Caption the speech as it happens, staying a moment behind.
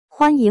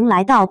欢迎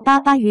来到八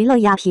八娱乐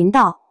呀频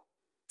道，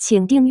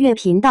请订阅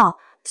频道，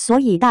所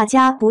以大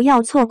家不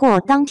要错过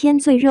当天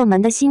最热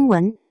门的新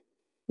闻。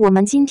我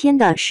们今天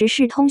的时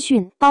事通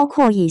讯包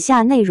括以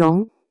下内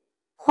容：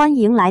欢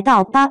迎来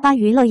到八八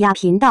娱乐呀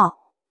频道，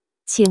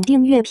请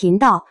订阅频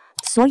道，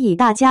所以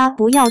大家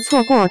不要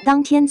错过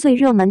当天最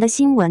热门的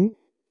新闻。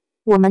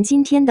我们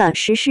今天的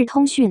时事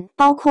通讯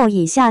包括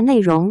以下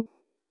内容：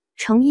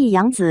成毅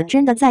杨紫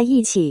真的在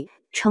一起，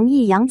成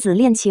毅杨紫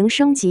恋情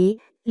升级，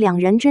两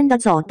人真的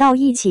走到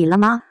一起了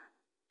吗？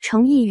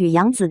成毅与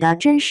杨紫的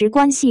真实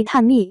关系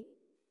探秘。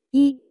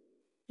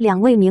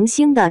两位明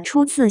星的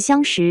初次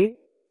相识。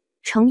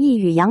成毅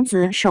与杨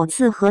紫首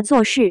次合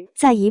作是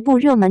在一部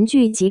热门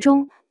剧集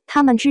中，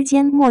他们之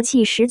间默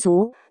契十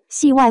足，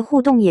戏外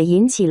互动也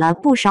引起了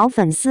不少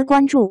粉丝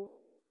关注。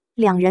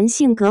两人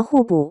性格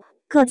互补，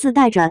各自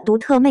带着独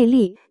特魅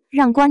力，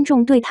让观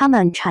众对他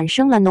们产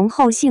生了浓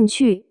厚兴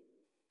趣。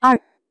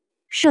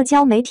社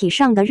交媒体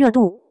上的热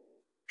度。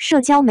社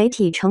交媒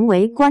体成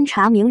为观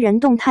察名人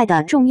动态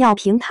的重要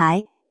平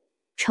台。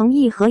成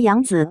毅和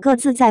杨紫各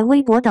自在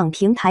微博等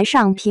平台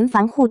上频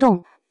繁互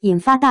动，引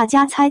发大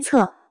家猜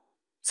测。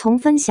从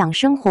分享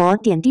生活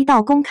点滴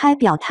到公开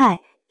表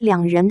态，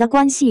两人的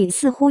关系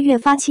似乎越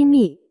发亲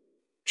密。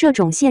这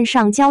种线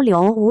上交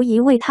流无疑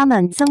为他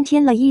们增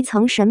添了一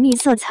层神秘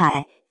色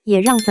彩，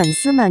也让粉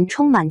丝们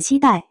充满期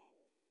待。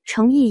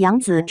成毅杨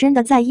紫真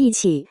的在一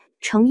起，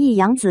成毅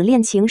杨紫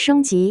恋情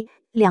升级，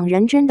两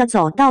人真的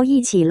走到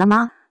一起了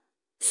吗？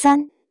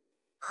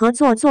合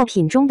作作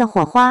品中的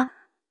火花。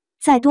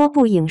在多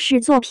部影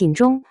视作品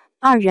中，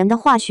二人的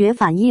化学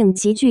反应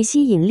极具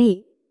吸引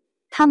力。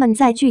他们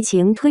在剧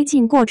情推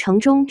进过程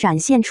中展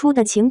现出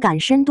的情感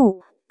深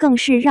度，更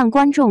是让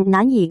观众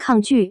难以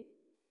抗拒。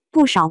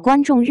不少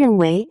观众认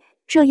为，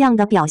这样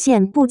的表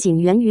现不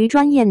仅源于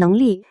专业能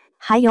力，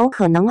还有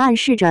可能暗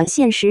示着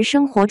现实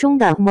生活中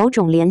的某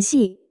种联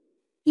系。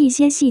一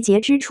些细节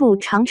之处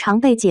常常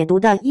被解读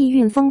的意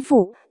蕴丰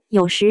富，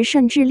有时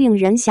甚至令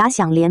人遐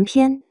想连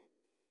篇。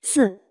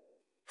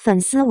粉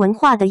丝文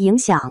化的影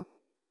响。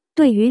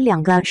对于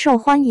两个受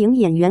欢迎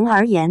演员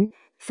而言，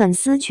粉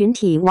丝群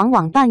体往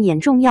往扮演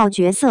重要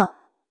角色。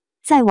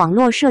在网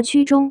络社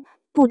区中，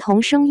不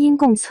同声音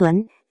共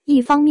存，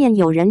一方面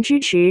有人支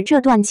持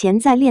这段潜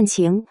在恋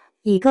情，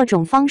以各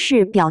种方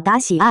式表达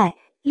喜爱；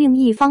另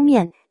一方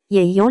面，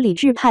也有理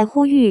智派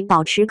呼吁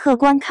保持客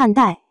观看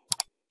待。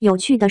有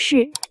趣的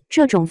是，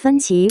这种分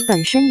歧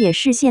本身也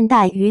是现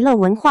代娱乐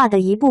文化的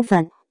一部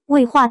分，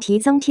为话题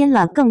增添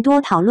了更多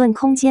讨论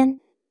空间。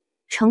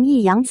成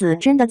毅杨紫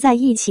真的在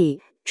一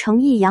起，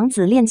成毅杨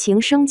紫恋情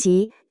升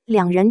级，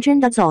两人真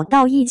的走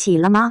到一起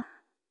了吗？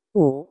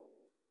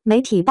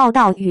媒体报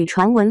道与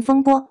传闻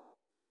风波。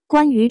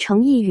关于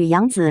成毅与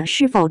杨紫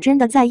是否真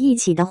的在一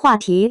起的话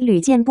题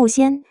屡见不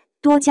鲜，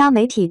多家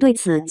媒体对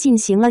此进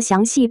行了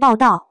详细报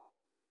道。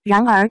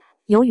然而，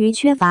由于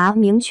缺乏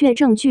明确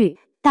证据，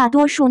大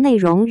多数内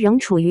容仍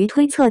处于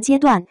推测阶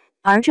段，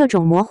而这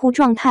种模糊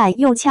状态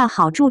又恰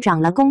好助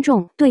长了公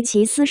众对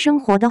其私生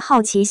活的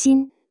好奇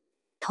心。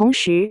同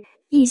时，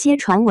一些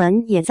传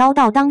闻也遭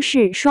到当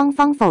事双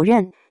方否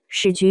认，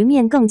使局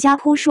面更加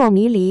扑朔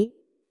迷离。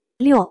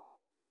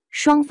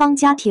双方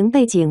家庭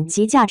背景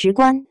及价值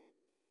观。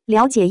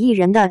了解艺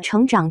人的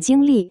成长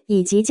经历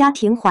以及家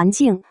庭环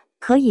境，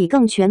可以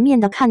更全面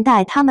地看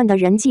待他们的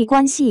人际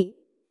关系。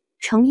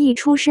成毅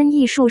出身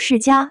艺术世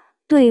家，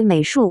对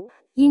美术、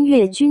音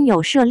乐均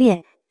有涉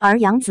猎，而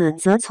杨紫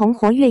则从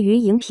活跃于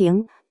荧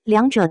屏，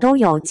两者都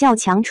有较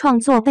强创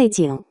作背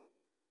景。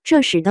这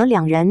使得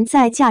两人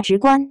在价值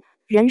观、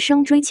人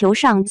生追求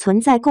上存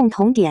在共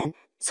同点，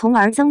从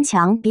而增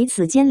强彼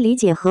此间理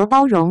解和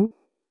包容。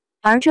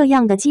而这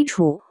样的基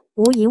础，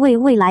无疑为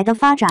未来的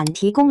发展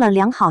提供了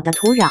良好的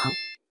土壤。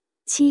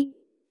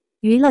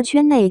娱乐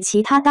圈内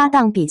其他搭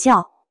档比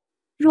较。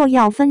若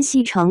要分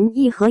析成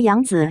毅和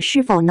杨紫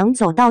是否能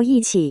走到一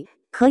起，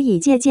可以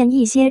借鉴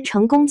一些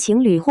成功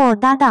情侣或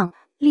搭档，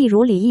例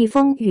如李易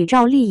峰与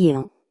赵丽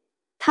颖。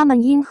他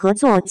们因合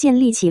作建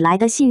立起来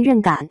的信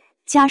任感，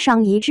加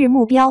上一致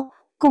目标，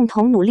共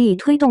同努力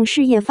推动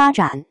事业发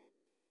展。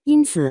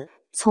因此，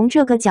从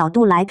这个角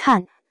度来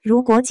看，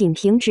如果仅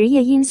凭职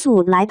业因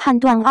素来判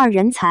断二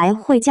人才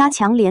会加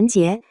强连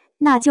结，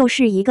那就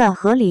是一个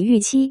合理预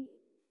期。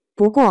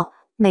不过，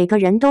每个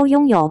人都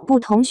拥有不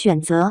同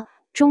选择，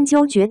终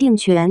究决定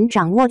权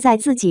掌握在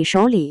自己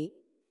手里。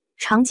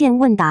常见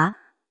问答：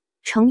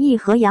成毅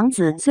和杨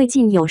紫最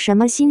近有什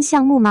么新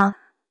项目吗？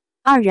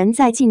二人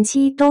在近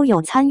期都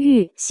有参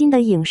与新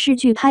的影视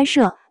剧拍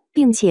摄，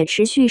并且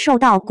持续受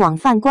到广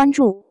泛关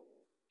注。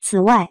此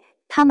外，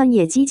他们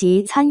也积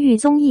极参与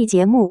综艺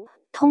节目，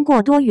通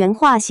过多元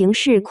化形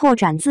式扩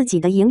展自己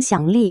的影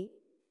响力。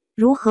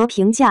如何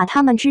评价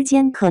他们之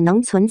间可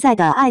能存在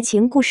的爱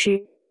情故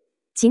事？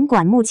尽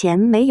管目前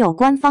没有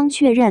官方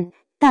确认，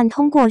但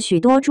通过许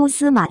多蛛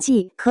丝马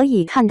迹可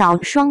以看到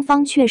双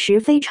方确实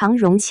非常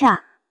融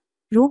洽。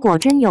如果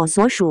真有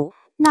所属，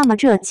那么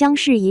这将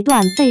是一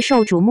段备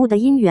受瞩目的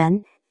姻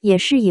缘，也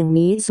是影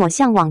迷所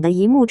向往的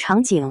一幕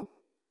场景。